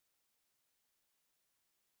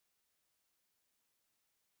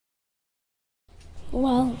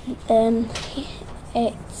Well,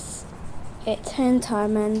 it turned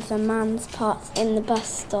time and the man's parked in the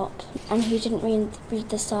bus stop and he didn't read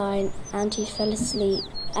the sign and he fell asleep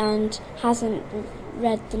and hasn't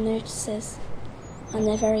read the notices, and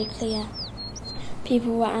they're very clear.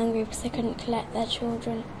 People were angry because they couldn't collect their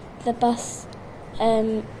children. The bus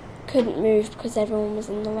couldn't move because everyone was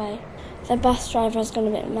in the way. The bus driver has gone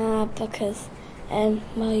a bit mad because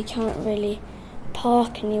he can't really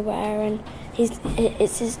park anywhere, and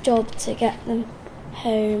it's his job to get them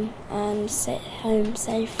home and sit home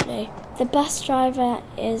safely. The bus driver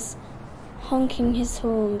is honking his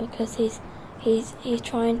horn because he's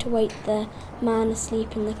trying to wake the man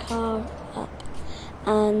asleep in the car up,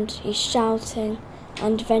 and he's shouting,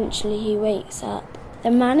 and eventually he wakes up.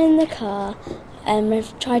 The man in the car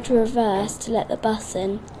tried to reverse to let the bus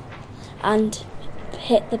in and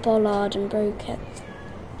hit the bollard and broke it.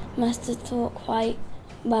 Must have thought quite,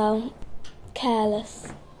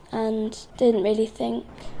 careless and didn't really think.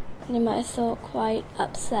 He might have thought quite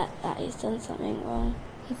upset that he's done something wrong.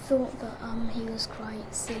 He thought that he was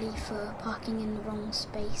quite silly for parking in the wrong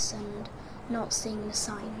space and not seeing the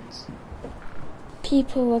signs.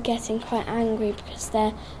 People were getting quite angry because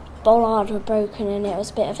their bollard were broken and it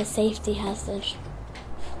was a bit of a safety hazard.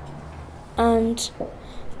 And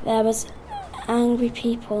there was angry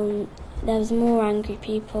people, and there was more angry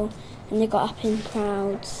people, and they got up in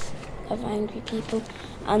crowds of angry people,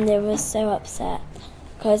 and they were so upset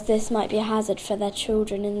because this might be a hazard for their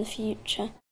children in the future.